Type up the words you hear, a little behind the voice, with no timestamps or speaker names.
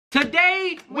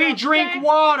Today, we drink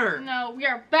water. No, we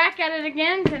are back at it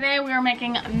again. Today, we are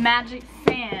making magic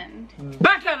sand.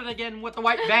 Back at it again with the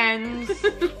white bands.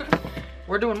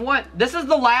 We're doing what? This is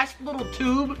the last little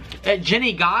tube that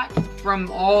Jenny got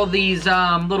from all these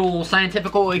little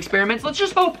scientific experiments. Let's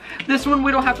just hope this one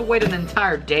we don't have to wait an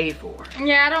entire day for.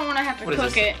 Yeah, I don't want to have to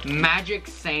cook it. Magic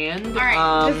sand. All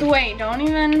right, just wait. Don't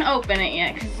even open it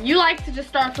yet, because you like to just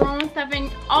start throwing stuff in.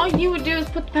 All you would do is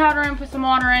put the powder in, put some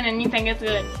water in, and you think it's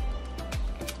good.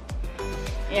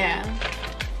 Yeah,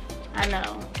 I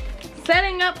know.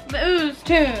 Setting up the ooze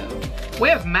tube. We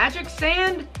have magic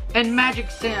sand and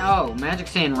magic sand. Oh, magic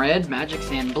sand red, magic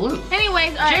sand blue.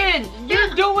 Anyways, all right. Jen,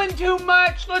 you're doing too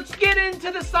much. Let's get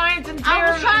into the science and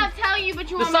I was trying to tell you,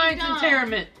 but you want me to. The science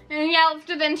interment. And yeah, let's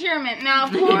do the interment. Now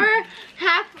pour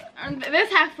this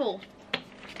half full.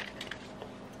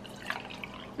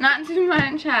 Not too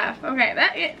much half.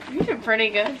 Okay, you did pretty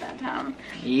good that time.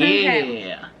 Yeah,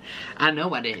 okay. I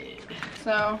know I did.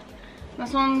 So,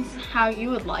 this one's how you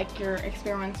would like your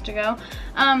experiments to go.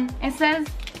 It says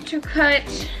to cut,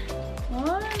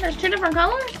 what? There's 2 different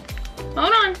colors?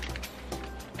 Hold on.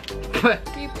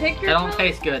 Do you pick your That don't color?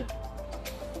 taste good.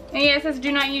 And yeah, it says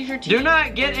do not use your teeth. Do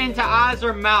not get into eyes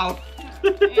or mouth.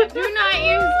 Yeah, do not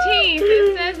use teeth.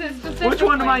 It says it specifically. Which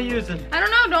one am I using? I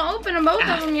don't know. Don't open them, both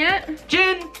of them yet.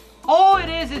 Jen, all it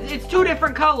is it's 2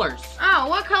 different colors. Oh,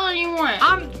 what color do you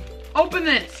want? Open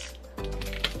this.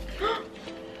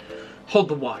 Hold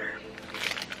the water.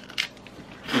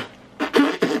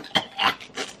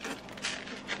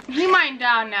 He might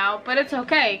die now, but it's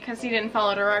okay because he didn't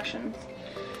follow directions.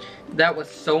 That was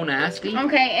so nasty.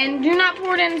 Okay, and do not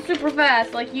pour it in super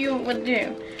fast like you would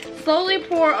do. Slowly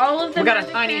pour all of the. We got a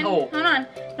tiny hole. Hold on.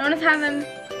 Notice how the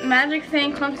magic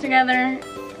sand clumps together.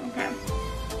 Okay.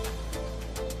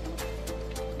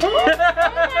 Oh my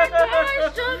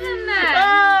gosh, doesn't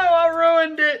that? Oh, I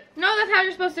ruined it. No, that's how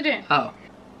you're supposed to do. Oh,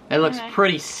 it looks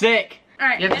pretty sick. All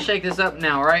right. You have to shake this up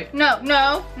now, right? No,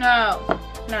 no, no,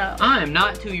 no. I am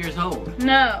not 2 years old.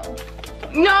 No.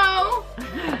 No.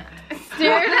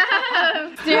 Stir it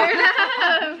up. Stir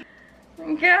it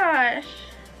up. Gosh.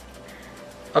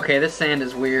 Okay, this sand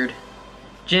is weird.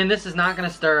 Jen, this is not gonna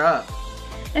stir up.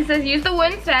 It says use the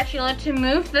wooden spatula to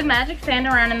move the magic sand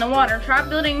around in the water. Try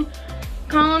building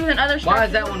columns and other structures. Why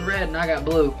is that one red and I got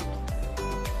blue?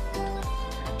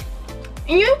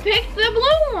 You picked the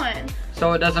blue one.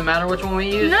 So it doesn't matter which one we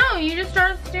use? No, you just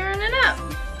started stirring it up.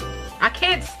 I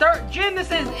can't stir. Jen,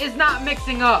 this is not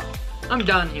mixing up. I'm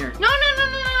done here. No.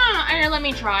 Here, let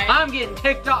me try it. I'm getting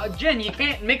ticked off. Jen, you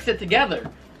can't mix it together.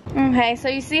 Okay, so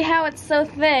you see how it's so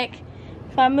thick?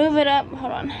 If I move it up,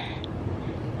 hold on.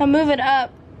 If I move it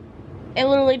up, it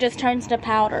literally just turns to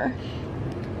powder.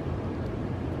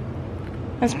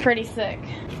 That's pretty sick.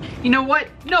 You know what?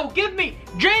 No, give me.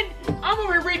 Jen, I'm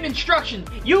over here reading instructions.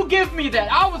 You give me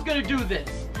that. I was gonna do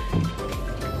this.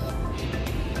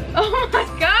 Oh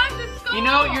my gosh, it's so You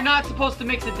know, you're not supposed to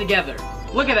mix it together.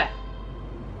 Look at that.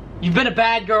 You've been a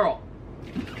bad girl.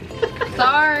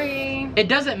 Sorry. It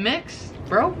doesn't mix,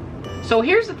 bro. So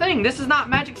here's the thing. This is not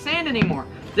magic sand anymore.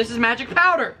 This is magic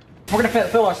powder. We're gonna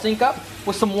fill our sink up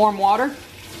with some warm water.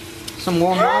 Some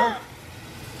warm water.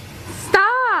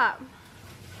 Stop.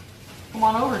 Come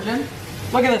on over, Jen.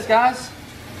 Look at this, guys.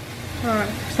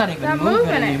 It's not even Stop moving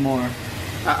moving it. anymore.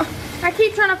 I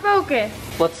keep trying to focus.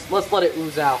 Let's let it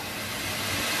ooze out.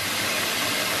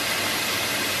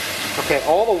 Okay,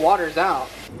 all the water's out.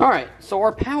 All right, so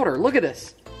our powder, look at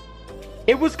this.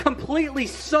 It was completely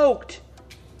soaked.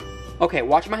 Okay,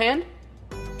 watch my hand.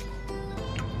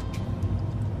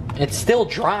 It's still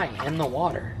dry in the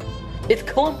water. It's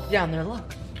clumped down there,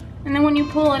 look. And then when you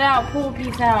pull it out, pull a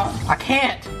piece out. I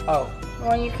can't. Oh.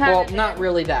 Well, you kind Well, of. not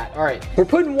really that. All right, we're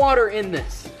putting water in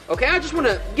this. Okay, I just want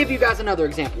to give you guys another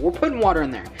example. We're putting water in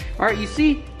there. All right, you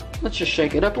see? Let's just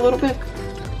shake it up a little bit.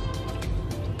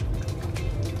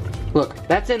 Look,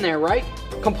 that's in there, right?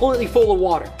 Completely full of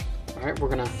water. All right, we're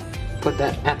gonna put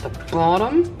that at the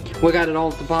bottom. We got it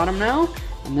all at the bottom now.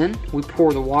 And then we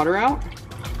pour the water out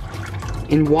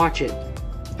and watch it.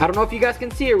 I don't know if you guys can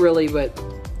see it really, but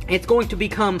it's going to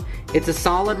become, it's a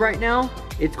solid right now.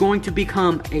 It's going to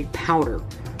become a powder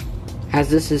as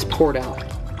this is poured out.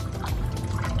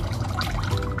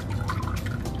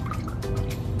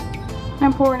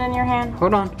 And pour it in your hand.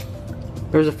 Hold on.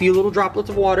 There's a few little droplets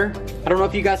of water. I don't know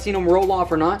if you guys seen them roll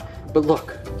off or not, but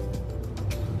look.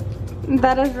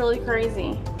 That is really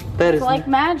crazy. That It's is like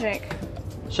magic.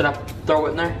 Should I throw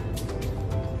it in there?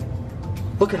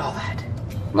 Look at all that.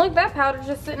 Look, that powder's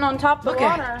just sitting on top of the Look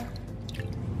at water.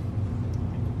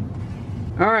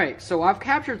 All right, so I've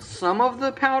captured some of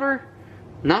the powder,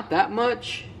 not that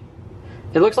much.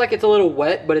 It looks like it's a little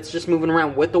wet, but it's just moving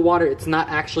around with the water. It's not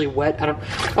actually wet.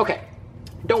 Okay,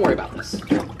 don't worry about this.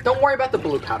 Don't worry about the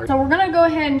blue powder. So we're gonna go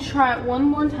ahead and try it one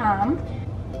more time.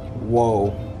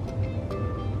 Whoa.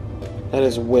 That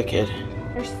is wicked.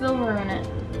 There's silver in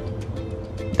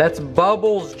it. That's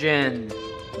Bubbles, Jen.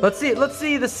 Let's see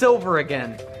the silver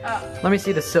again. Let me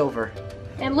see the silver.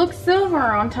 It looks silver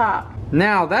on top.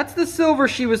 Now, that's the silver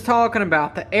she was talking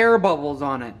about, the air bubbles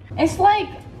on it. It's like,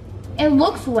 it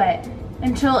looks wet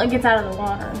until it gets out of the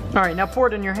water. All right, now pour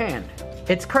it in your hand.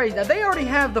 It's crazy. Now, they already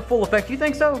have the full effect. You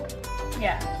think so?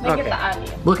 Yeah, they get the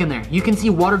idea. Look in there. You can see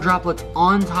water droplets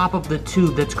on top of the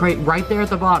tube. That's great, right there at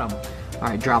the bottom. All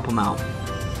right, drop them out.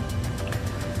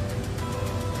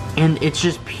 And it's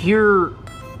just pure.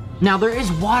 Now, there is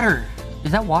water.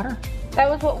 Is that water? That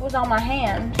was what was on my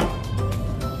hand.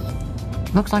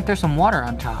 Looks like there's some water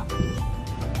on top.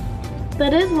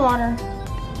 That is water.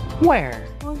 Where?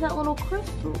 What is that little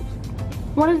crystal?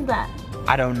 What is that?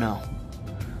 I don't know.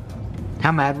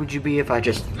 How mad would you be if I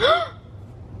just...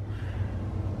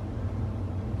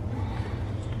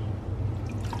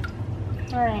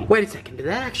 Alright. Wait a second, did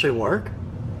that actually work?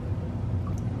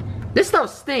 This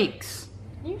stuff stinks.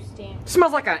 You stink. It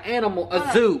smells like an animal,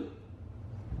 a zoo.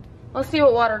 Let's see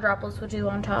what water droplets would do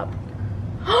on top.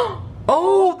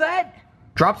 Oh, that...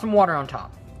 Drop some water on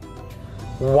top.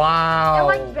 Wow. It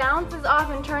like bounces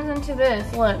off and turns into this,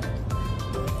 look.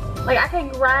 Like I can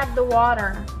grab the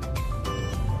water.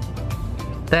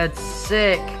 That's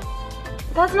sick.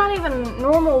 That's not even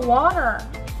normal water.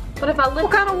 But if I lift...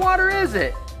 What kind of water is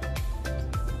it?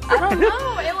 I don't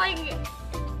know, it like...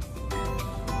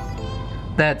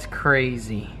 That's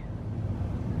crazy.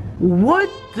 What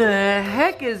the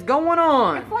heck is going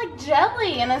on? It's like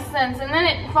jelly in a sense, and then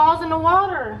it falls into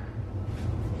water.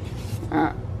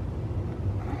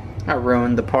 I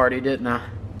ruined the party, didn't I?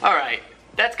 Alright,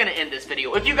 that's gonna end this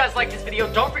video. If you guys like this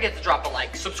video, don't forget to drop a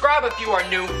like. Subscribe if you are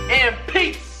new, and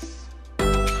peace!